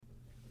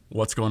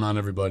What's going on,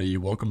 everybody?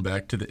 Welcome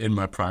back to the In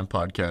My Prime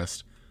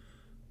podcast.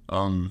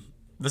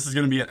 This is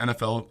going to be an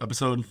NFL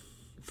episode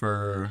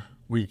for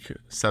week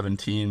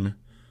 17.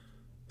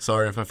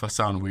 Sorry if I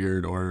sound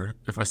weird or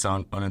if I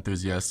sound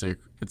unenthusiastic.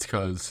 It's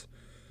because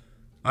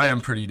I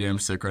am pretty damn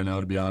sick right now,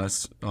 to be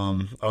honest.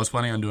 I was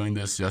planning on doing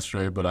this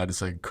yesterday, but I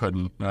just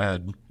couldn't. I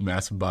had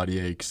massive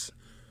body aches,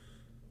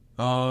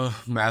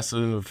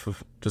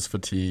 massive just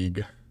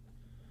fatigue,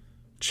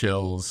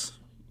 chills,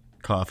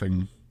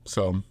 coughing.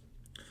 So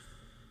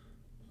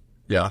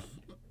yeah,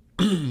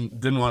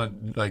 didn't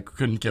want to,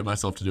 couldn't get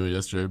myself to do it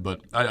yesterday,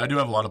 but I do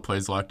have a lot of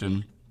plays locked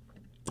in,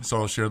 so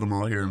I'll share them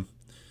all here.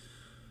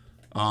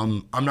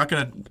 I'm not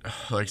going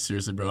to,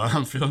 seriously, bro,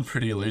 I'm feeling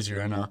pretty lazy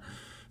right now,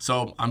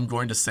 so I'm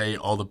going to say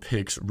all the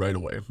picks right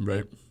away,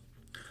 right?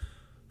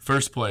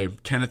 First play,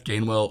 Kenneth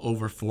Gainwell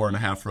over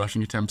 4.5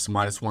 rushing attempts,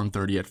 minus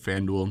 130 at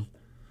FanDuel.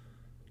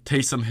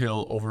 Taysom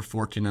Hill over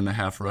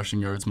 14.5 rushing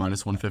yards,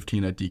 minus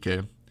 115 at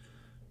DK.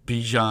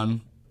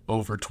 Bijan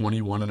over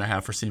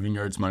 21.5 receiving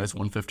yards, minus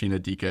 115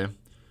 at DK.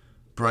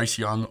 Bryce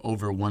Young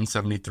over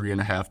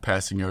 173.5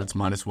 passing yards,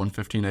 minus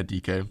 115 at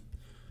DK.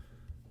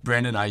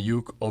 Brandon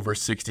Ayuk over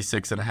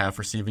 66.5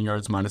 receiving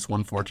yards, minus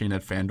 114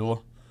 at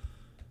FanDuel.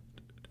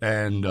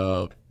 And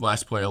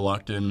last play I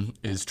locked in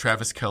is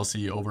Travis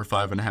Kelce over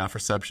 5.5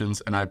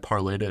 receptions, and I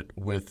parlayed it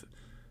with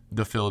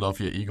the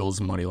Philadelphia Eagles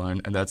money line,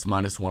 and that's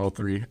minus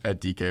 103 at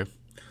DK.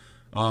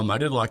 I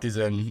did lock these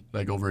in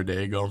over a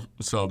day ago,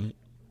 so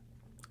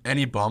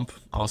any bump,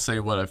 I'll say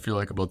what I feel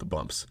like about the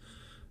bumps.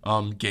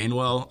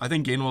 Gainwell, I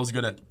think Gainwell's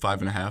good at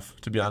 5.5,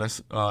 to be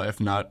honest.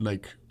 If not, low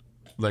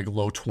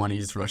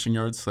 20s rushing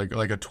yards, like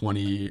a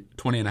 20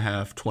 and a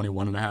half,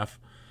 21.5.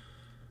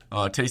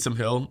 Taysom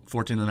Hill,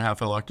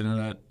 14.5, I locked in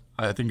at.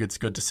 I think it's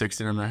good to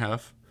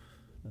 16.5.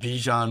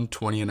 Bijan,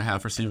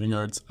 20.5 receiving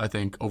yards. I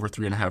think over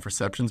 3.5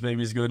 receptions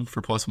maybe is good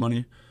for plus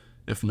money.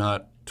 If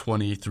not,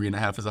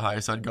 23.5 is the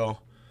highest I'd go.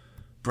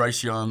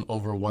 Bryce Young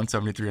over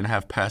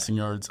 173.5 passing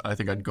yards. I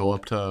think I'd go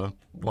up to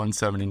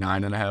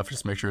 179.5,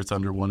 just make sure it's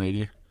under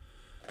 180.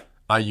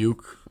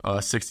 Ayuk,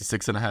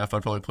 66.5. I'd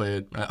probably play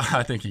it.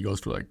 I think he goes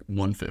for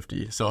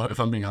 150. So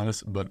if I'm being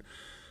honest, but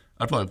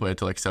I'd probably play it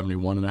to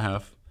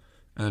 71.5.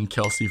 And then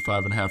Kelce,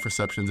 5.5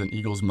 receptions, and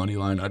Eagles money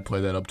line. I'd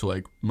play that up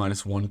to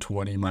minus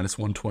 120, minus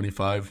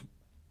 125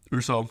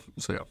 or so.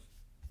 So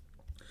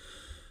yeah.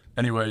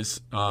 Anyways,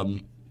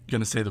 gonna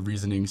say the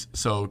reasonings.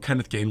 So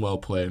Kenneth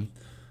Gainwell play.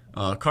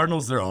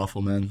 Cardinals, they're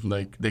awful, man.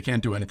 They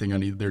can't do anything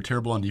on either. They're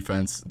terrible on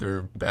defense.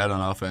 They're bad on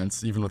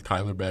offense, even with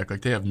Kyler back.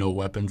 They have no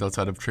weapons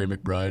outside of Trey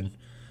McBride.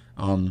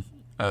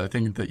 I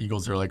think the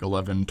Eagles are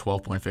 11,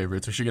 12-point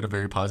favorites. We should get a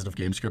very positive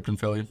game script in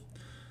Philly.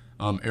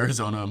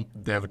 Arizona,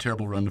 they have a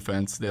terrible run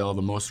defense. They have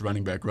the most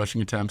running back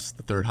rushing attempts,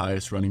 the third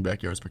highest running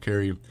back yards per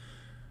carry.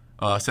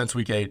 Since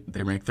week 8,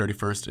 they rank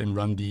 31st in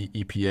run D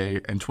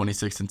EPA and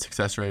 26th in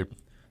success rate.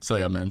 So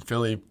yeah, man,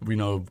 Philly, we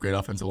know great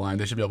offensive line.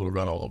 They should be able to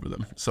run all over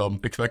them. So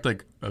expect a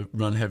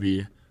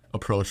run-heavy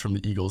approach from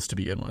the Eagles to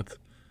begin with.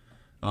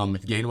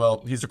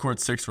 Gainwell, he's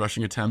recorded 6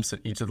 rushing attempts in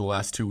each of the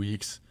last 2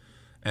 weeks.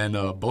 And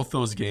both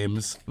those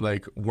games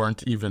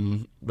weren't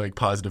even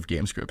positive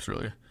game scripts,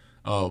 really.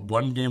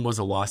 One game was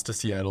a loss to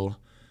Seattle,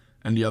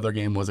 and the other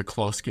game was a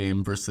close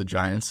game versus the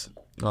Giants,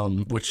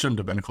 which shouldn't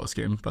have been a close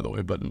game, by the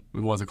way, but it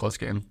was a close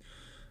game.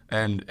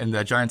 And in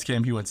that Giants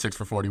game, he went 6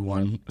 for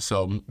 41,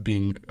 so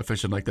being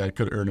efficient like that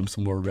could earn him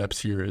some more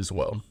reps here as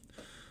well.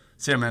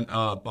 So yeah, man,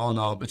 all in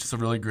all, it's just a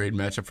really great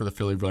matchup for the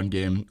Philly run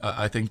game.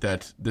 I think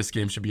that this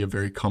game should be a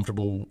very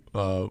comfortable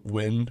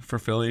win for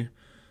Philly,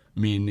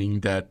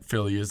 meaning that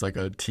Philly is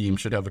a team,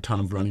 should have a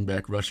ton of running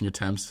back rushing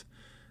attempts.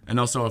 And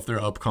also, if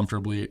they're up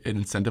comfortably, it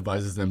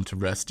incentivizes them to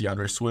rest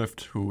DeAndre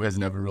Swift, who has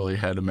never really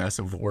had a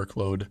massive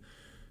workload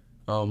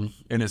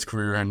in his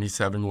career, and he's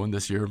having one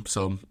this year.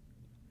 So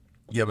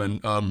yeah,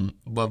 man,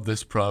 love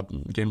this prop.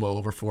 Gainwell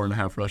over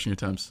 4.5 rushing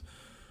attempts.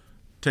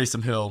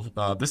 Taysom Hill,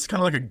 this is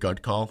kind of a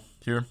gut call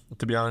here,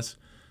 to be honest.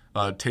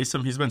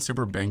 Taysom, he's been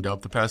super banged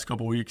up the past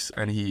couple weeks,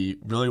 and he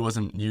really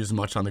wasn't used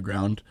much on the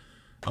ground.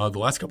 The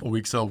last couple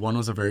weeks, though, one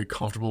was a very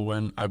comfortable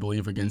win, I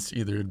believe, against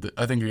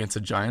against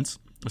the Giants.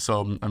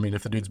 So, I mean,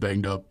 if the dude's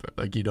banged up,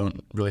 you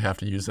don't really have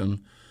to use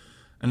him.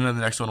 And then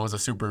the next one was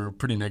a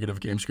pretty negative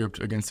game script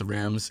against the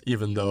Rams,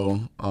 even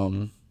though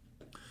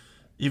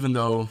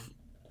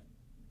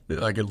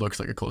it looks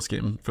like a close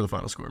game for the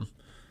final score.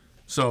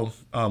 So,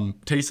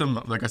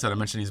 Taysom, like I said, I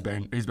mentioned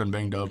he's been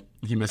banged up.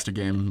 He missed a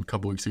game a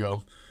couple weeks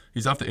ago.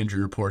 He's off the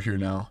injury report here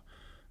now.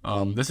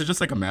 This is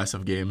just a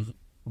massive game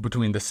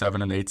between the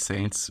 7 and 8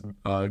 Saints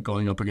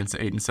going up against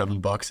the 8 and 7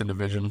 Bucks in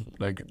division.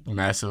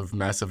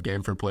 Massive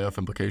game for playoff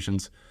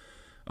implications.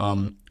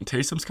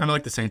 Taysom's kind of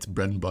like the Saints'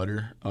 bread and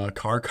butter.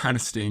 Carr kind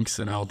of stinks,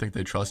 and I don't think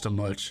they trust him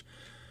much.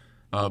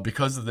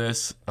 Because of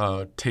this,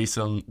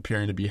 Taysom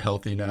appearing to be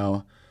healthy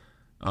now,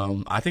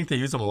 I think they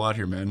use him a lot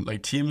here, man.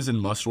 Teams in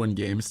must-win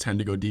games tend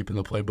to go deep in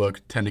the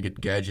playbook, tend to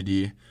get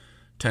gadgety,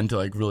 tend to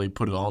really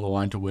put it all on the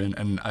line to win,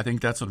 and I think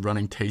that's what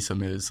running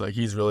Taysom is.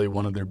 He's really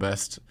one of their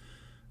best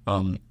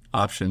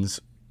options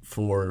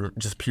for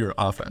just pure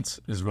offense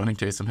is running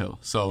Taysom Hill.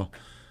 So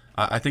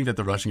I think that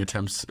the rushing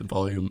attempts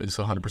volume is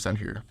 100%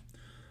 here.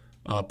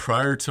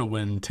 Prior to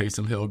when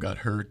Taysom Hill got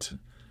hurt,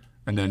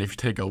 and then if you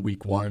take a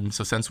week 1,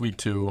 so since week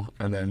 2,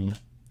 and then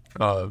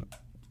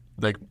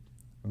like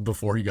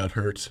before he got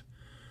hurt,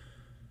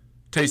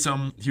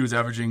 Taysom, he was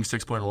averaging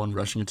 6.1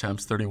 rushing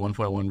attempts,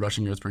 31.1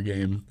 rushing yards per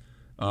game.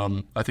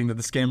 I think that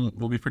this game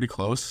will be pretty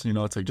close.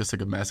 It's just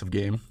like a massive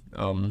game.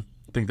 I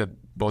think that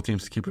both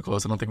teams keep it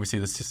close. I don't think we see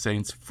the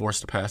Saints forced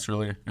to pass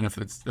really, and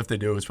if they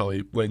do, it's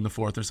probably late in the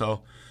fourth or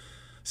so.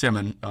 So yeah,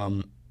 man.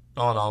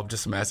 All in all,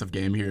 just a massive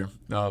game here.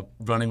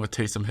 Running with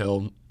Taysom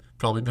Hill,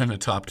 probably been a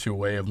top 2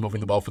 way of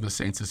moving the ball for the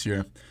Saints this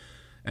year.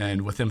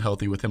 And with him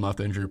healthy, with him off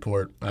the injury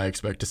report, I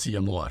expect to see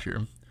him a lot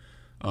here.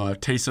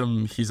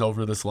 Taysom, he's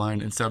over this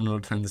line in 7 out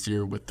of 10 this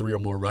year with 3 or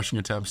more rushing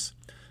attempts,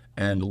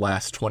 and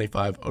last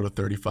 25 out of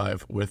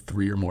 35 with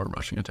 3 or more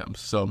rushing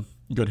attempts. So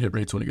good hit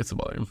rates when he gets the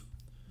volume.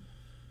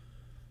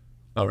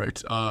 All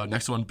right,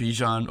 next one,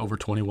 Bijan over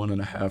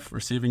 21.5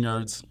 receiving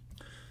yards.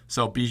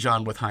 So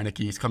Bijan with Heineke,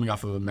 he's coming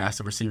off of a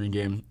massive receiving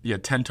game. He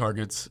had 10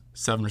 targets,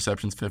 7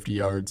 receptions, 50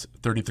 yards,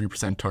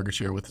 33% target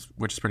share, which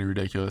is pretty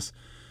ridiculous.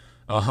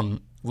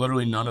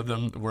 Literally none of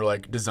them were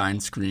like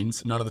design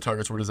screens. None of the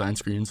targets were design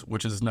screens,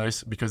 which is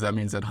nice because that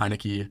means that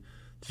Heineke,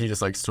 he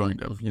just likes throwing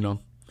them,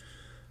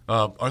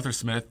 Arthur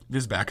Smith,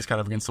 his back is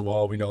kind of against the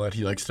wall. We know that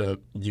he likes to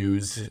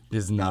use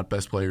his not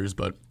best players,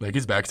 but like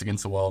his back's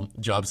against the wall,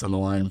 job's on the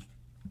line.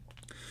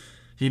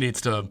 He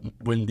needs to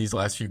win these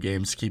last few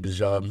games to keep his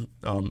job.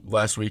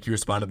 Last week, he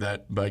responded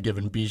that by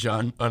giving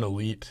Bijan an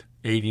elite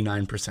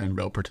 89%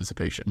 route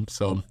participation.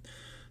 So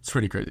it's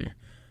pretty crazy.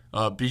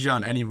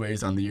 Bijan,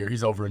 anyways, on the year,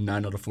 he's over in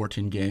 9 out of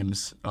 14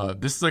 games.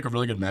 This is like a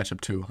really good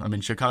matchup, too. I mean,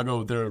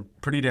 Chicago, they're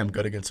pretty damn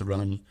good against the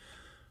run,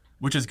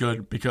 which is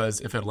good because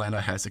if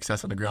Atlanta has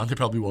success on the ground, they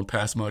probably won't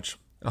pass much.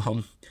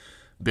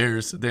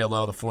 Bears, they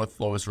allow the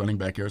 4th lowest running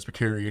back yards per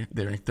carry.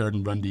 They rank 3rd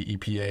in run D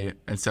EPA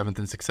and 7th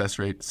in success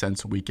rate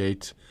since week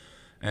 8.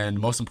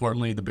 And most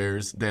importantly, the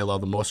Bears, they allow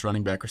the most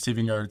running back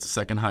receiving yards,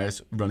 2nd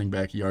highest running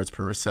back yards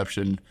per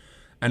reception,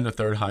 and the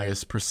 3rd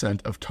highest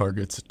percent of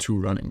targets to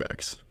running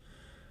backs.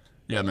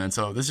 Yeah, man,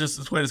 so this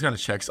play just kind of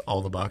checks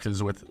all the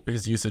boxes with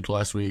his usage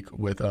last week,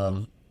 with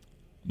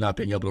not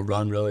being able to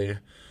run really,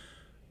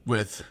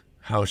 with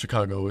how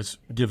Chicago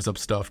gives up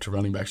stuff to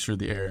running backs through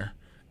the air.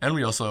 And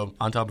we also,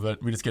 on top of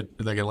it, we just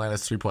get like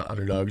Atlanta's 3-point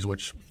underdogs,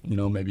 which,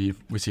 maybe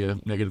we see a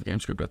negative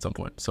game script at some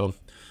point. So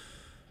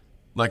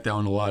like that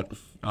one a lot.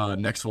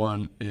 Next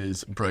one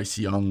is Bryce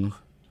Young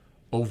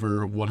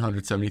over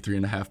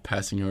 173.5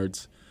 passing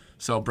yards.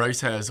 So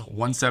Bryce has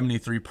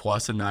 173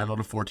 plus in 9 out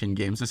of 14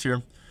 games this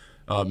year.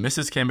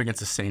 Misses came against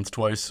the Saints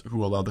twice,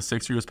 who allowed the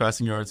 6th fewest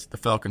passing yards, the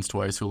Falcons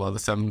twice, who allowed the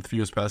 7th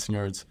fewest passing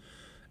yards,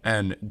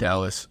 and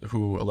Dallas,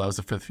 who allows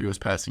the 5th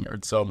fewest passing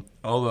yards. So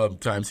all the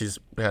times he's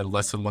had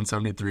less than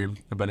 173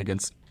 have been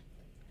against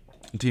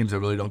teams that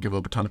really don't give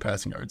up a ton of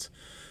passing yards.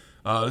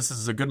 This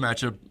is a good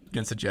matchup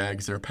against the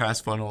Jags. They're a pass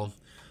funnel.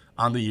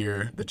 On the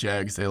year, the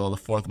Jags, they allow the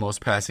 4th most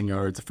passing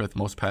yards, the 5th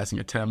most passing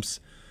attempts.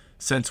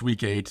 Since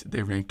week 8,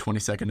 they ranked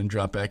 22nd in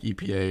dropback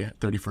EPA,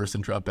 31st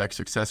in dropback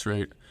success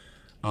rate.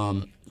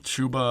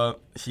 Chuba,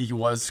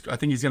 I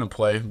think he's going to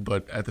play,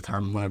 but at the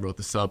time when I wrote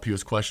this up, he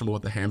was questionable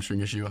with the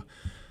hamstring issue.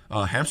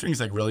 Hamstrings,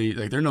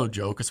 they're no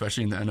joke,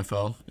 especially in the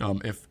NFL.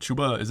 If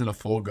Chuba isn't a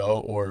full go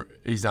or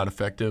he's not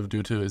effective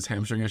due to his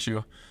hamstring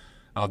issue,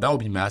 that would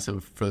be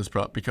massive for this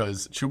prop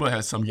because Chuba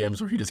has some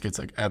games where he just gets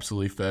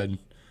absolutely fed.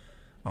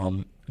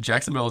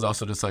 Jacksonville is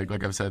also just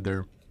like I've said,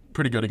 they're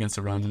pretty good against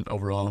the run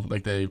overall.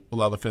 They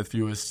allow the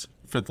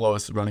 5th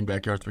lowest running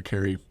back yards per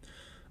carry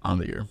on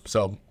the year.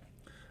 So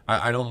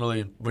I don't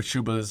really, with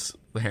Chuba's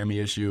the hammy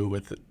issue,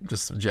 with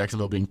just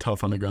Jacksonville being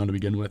tough on the ground to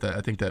begin with,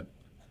 I think that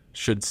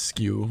should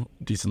skew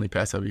decently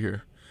pass heavy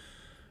here.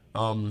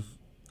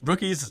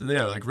 Rookies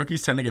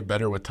tend to get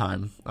better with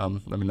time.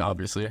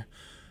 Obviously.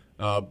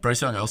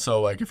 Bryce Young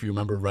also, if you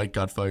remember, Wright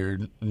got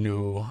fired,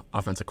 new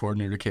offensive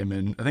coordinator came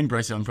in. I think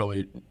Bryce Young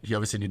he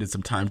obviously needed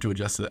some time to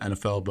adjust to the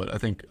NFL, but I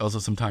think also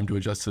some time to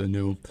adjust to the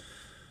new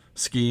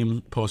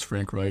scheme post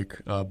Frank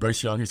Reich.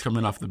 Bryce Young, he's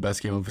coming off the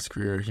best game of his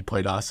career. He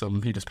played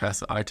awesome. He just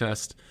passed the eye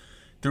test,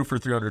 threw for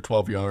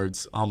 312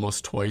 yards,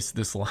 almost twice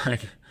this line.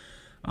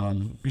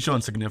 He's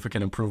shown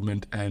significant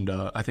improvement, and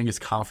I think his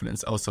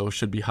confidence also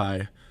should be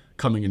high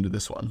coming into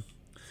this one.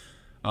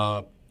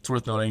 It's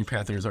worth noting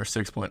Panthers are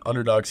 6-point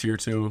underdogs here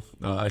too.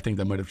 I think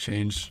that might have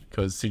changed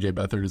because CJ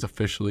Beathard is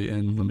officially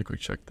in. Let me quick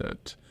check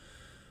that.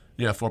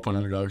 Yeah, 4-point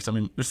underdogs.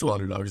 They're still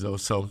underdogs though.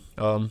 So,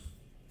 good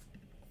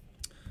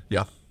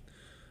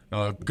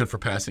for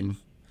passing.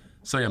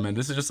 So yeah, man,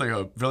 this is just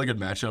a really good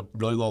matchup,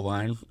 really low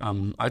line.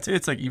 I'd say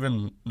it's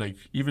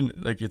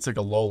it's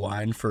a low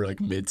line for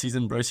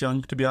mid-season Bryce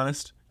Young, to be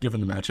honest,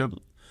 given the matchup.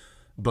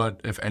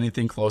 But if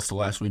anything close to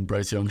last week,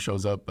 Bryce Young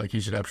shows up, he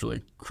should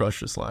absolutely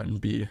crush this line.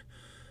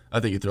 I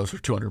think he throws for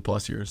 200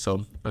 plus years. So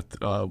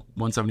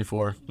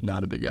 174,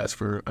 not a big ask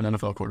for an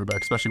NFL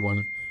quarterback, especially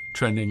one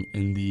trending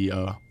in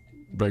the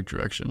right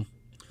direction.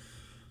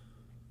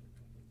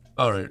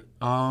 All right.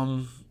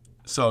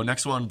 So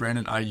next one,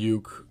 Brandon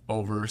Ayuk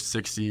over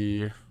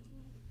 60.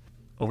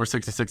 over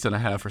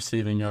 66.5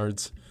 receiving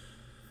yards.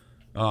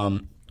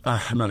 I'm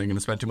not even going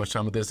to spend too much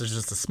time with this. It's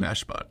just a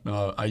smash spot.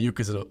 Ayuk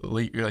is an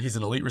elite. He's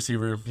an elite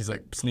receiver. He's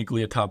like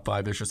sneakily a top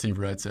 5-ish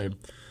receiver, I'd say.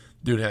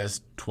 Dude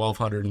has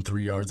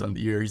 1,203 yards on the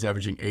year. He's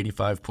averaging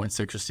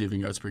 85.6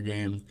 receiving yards per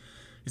game.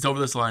 He's over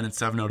this line in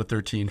 7 out of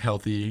 13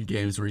 healthy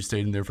games where he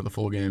stayed in there for the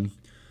full game.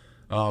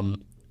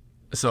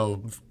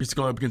 So he's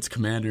going up against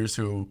Commanders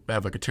who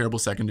have like a terrible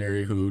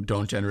secondary, who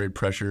don't generate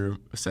pressure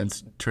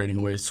since trading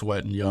away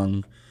Sweat and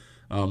Young.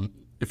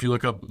 If you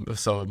look up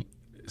some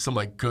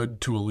like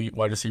good to elite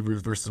wide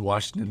receivers versus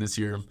Washington this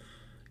year,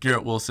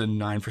 Garrett Wilson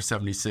 9 for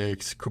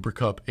 76, Cooper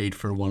Kupp 8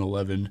 for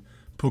 111,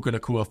 Puka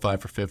Nacua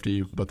 5 for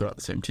 50, but they're on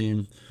the same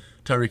team.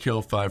 Tyreek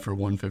Hill 5 for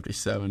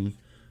 157,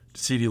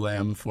 CeeDee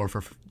Lamb 4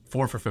 for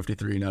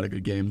 53, not a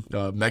good game.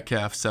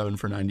 Metcalf 7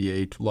 for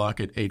 98,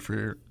 Lockett 8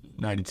 for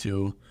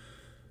 92.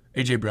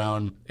 A.J.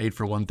 Brown, 8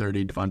 for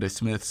 130. Devontae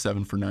Smith,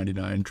 7 for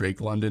 99.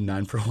 Drake London,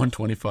 9 for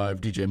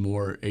 125. DJ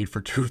Moore, 8 for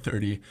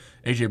 230.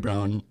 A.J.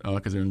 Brown,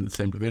 because they're in the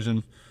same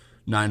division,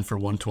 9 for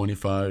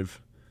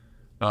 125.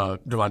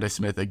 Devontae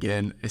Smith,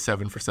 again,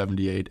 7 for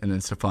 78. And then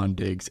Stephon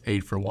Diggs,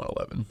 8 for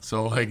 111.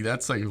 So,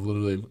 that's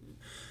literally,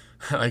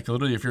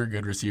 if you're a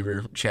good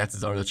receiver,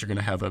 chances are that you're going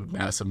to have a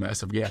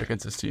massive gap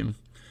against this team.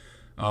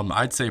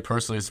 I'd say,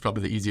 personally, it's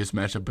probably the easiest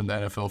matchup in the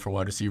NFL for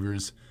wide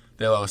receivers.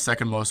 They allow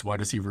second most wide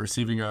receiver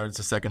receiving yards,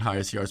 the second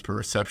highest yards per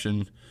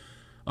reception.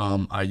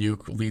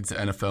 Ayuk leads the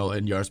NFL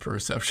in yards per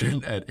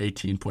reception at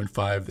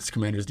 18.5. This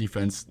Commanders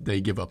defense,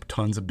 they give up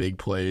tons of big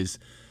plays.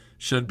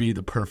 Should be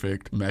the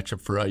perfect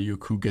matchup for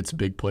Ayuk, who gets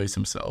big plays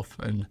himself.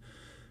 And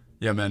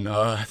yeah, man,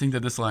 I think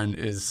that this line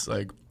is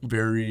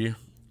very,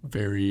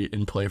 very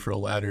in play for a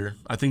ladder.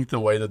 I think the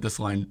way that this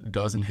line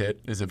doesn't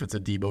hit is if it's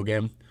a Debo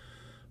game.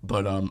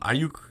 But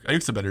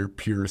Ayuk's a better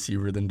pure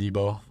receiver than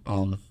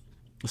Debo.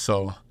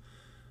 So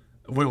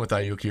I went with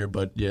Ayuk here,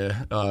 but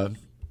yeah, I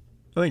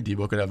think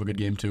Debo could have a good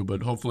game too.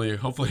 But hopefully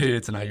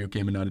it's an Ayuk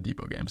game and not a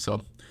Debo game.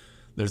 So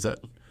there's that.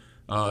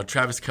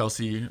 Travis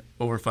Kelce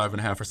over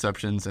 5.5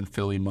 receptions and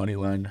Philly money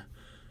line.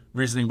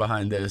 Reasoning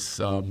behind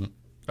this, I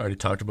already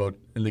talked about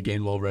in the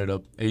Gainwell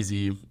write-up. AZ,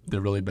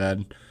 they're really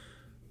bad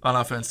on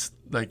offense.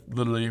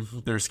 Literally,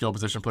 they're skill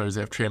position players.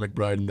 They have Trey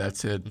McBride, and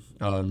that's it.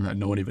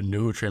 No one even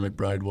knew who Trey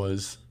McBride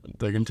was.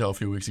 They can tell a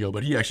few weeks ago,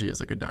 but he actually is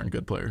a darn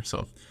good player.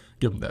 So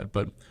give him that.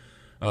 But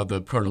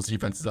the Cardinals'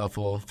 defense is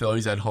awful.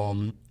 Philly's at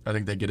home. I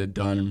think they get it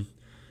done.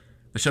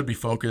 They should be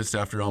focused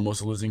after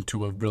almost losing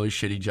to a really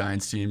shitty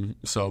Giants team.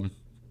 So,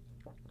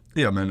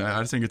 yeah, man, I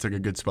just think it's a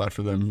good spot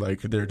for them.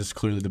 They're just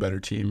clearly the better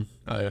team.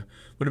 I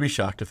wouldn't be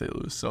shocked if they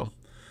lose. So,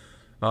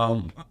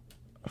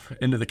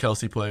 into the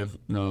Kelce play.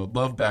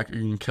 Love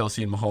backing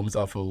Kelce and Mahomes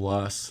off of a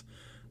loss.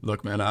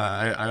 Look, man,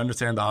 I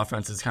understand the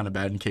offense is kind of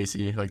bad in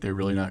KC. They're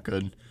really not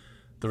good.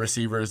 The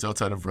receivers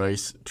outside of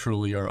Rice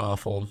truly are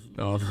awful.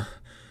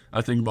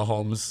 I think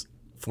Mahomes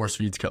force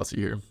feeds Kelce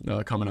here,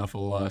 coming off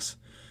of a loss.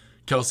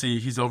 Kelce,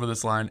 he's over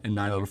this line in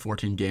 9 out of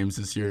 14 games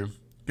this year.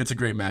 It's a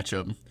great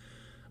matchup.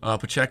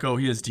 Pacheco,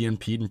 he has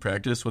DNP'd in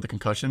practice with a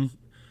concussion.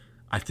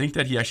 I think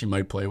that he actually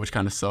might play, which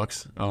kind of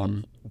sucks.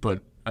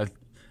 But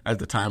at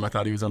the time, I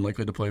thought he was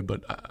unlikely to play,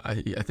 but I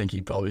think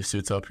he probably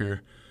suits up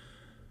here.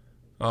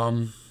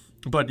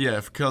 But yeah,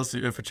 if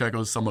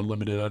Pacheco is somewhat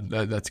limited,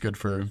 that's good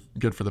for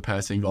the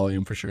passing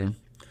volume for sure.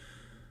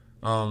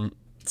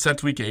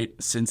 Since week 8,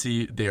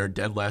 Cincy, they are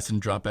dead last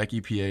in dropback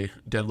EPA,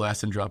 dead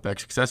last in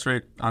dropback success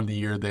rate. On the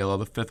year, they allow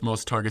the 5th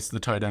most targets to the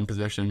tight end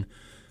position,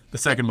 the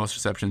 2nd most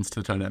receptions to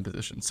the tight end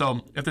position.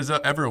 So if there's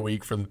ever a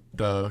week for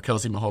the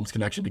Kelce-Mahomes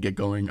connection to get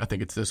going, I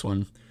think it's this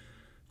one.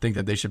 I think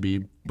that they should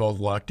be both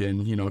locked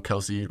in.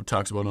 Kelce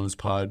talks about on his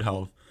pod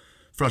how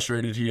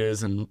frustrated he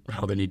is and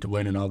how they need to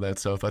win and all that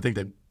stuff. I think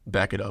they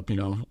back it up.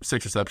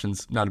 6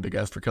 receptions, not a big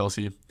ask for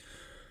Kelce.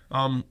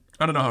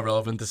 I don't know how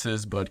relevant this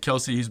is, but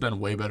Kelce, he's been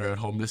way better at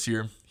home this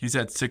year. He's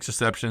had 6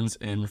 receptions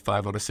in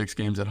 5 out of 6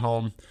 games at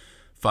home,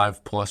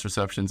 5+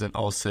 receptions in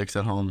all 6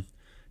 at home.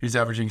 He's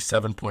averaging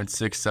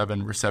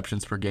 7.67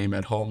 receptions per game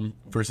at home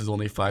versus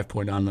only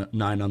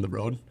 5.9 on the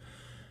road.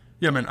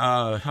 Yeah, man,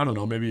 I don't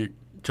know. Maybe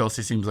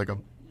Kelce seems like a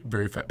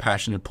very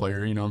passionate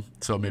player,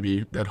 so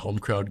maybe that home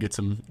crowd gets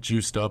him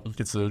juiced up,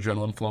 gets the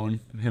adrenaline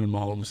flowing, him and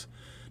Mahomes.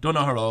 Don't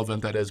know how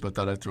relevant that is, but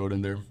thought I'd throw it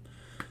in there.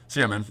 So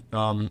yeah, man,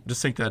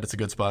 just think that it's a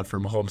good spot for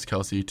Mahomes,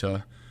 Kelce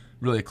to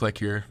really click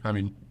here. I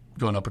mean,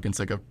 going up against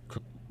a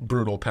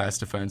brutal pass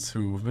defense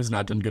who has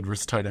not done good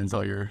versus tight ends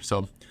all year.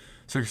 So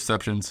 6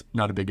 receptions,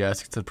 not a big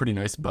ask. It's a pretty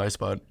nice buy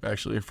spot,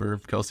 actually, for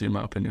Kelce, in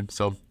my opinion.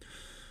 So,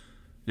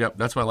 yep,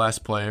 that's my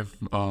last play.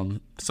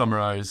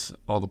 Summarize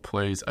all the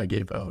plays I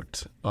gave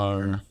out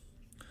are...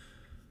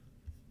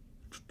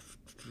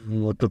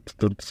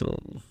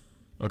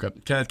 Okay,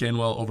 Kenneth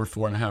Gainwell over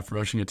 4.5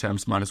 rushing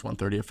attempts,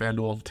 -130 at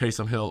FanDuel.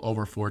 Taysom Hill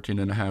over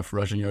 14.5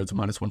 rushing yards,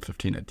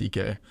 -115 at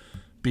DK.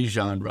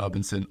 Bijan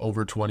Robinson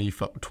over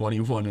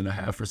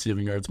 21.5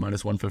 receiving yards,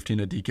 -115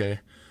 at DK.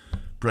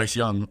 Bryce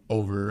Young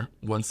over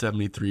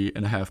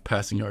 173.5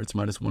 passing yards,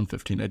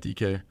 -115 at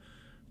DK.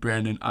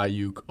 Brandon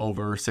Ayuk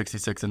over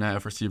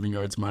 66.5 receiving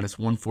yards,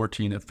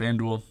 -114 at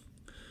FanDuel.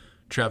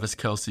 Travis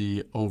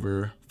Kelce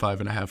over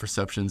 5.5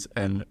 receptions,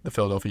 and the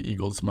Philadelphia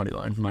Eagles money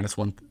line minus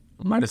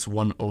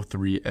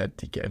 103 at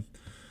DK.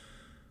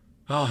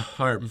 Oh,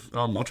 all right.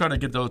 I'll try to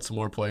get those some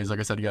more plays. Like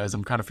I said, guys,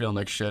 I'm kind of feeling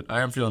like shit.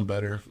 I am feeling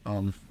better,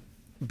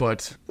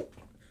 but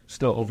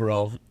still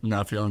overall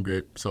not feeling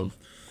great. So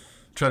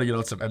try to get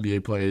out some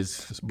NBA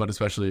plays, but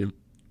especially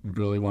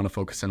really want to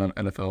focus in on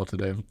NFL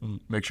today.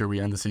 Make sure we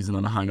end the season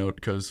on a high note,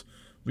 because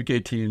Week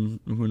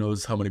 18, who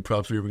knows how many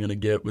props we were going to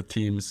get with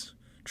teams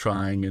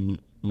trying and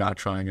not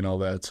trying and all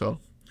that. So,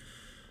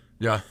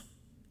 yeah.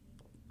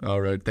 All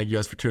right. Thank you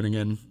guys for tuning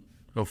in.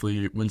 Hopefully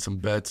you win some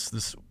bets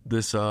this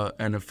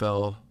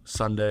NFL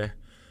Sunday.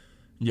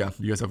 Yeah,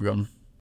 you guys have a good one.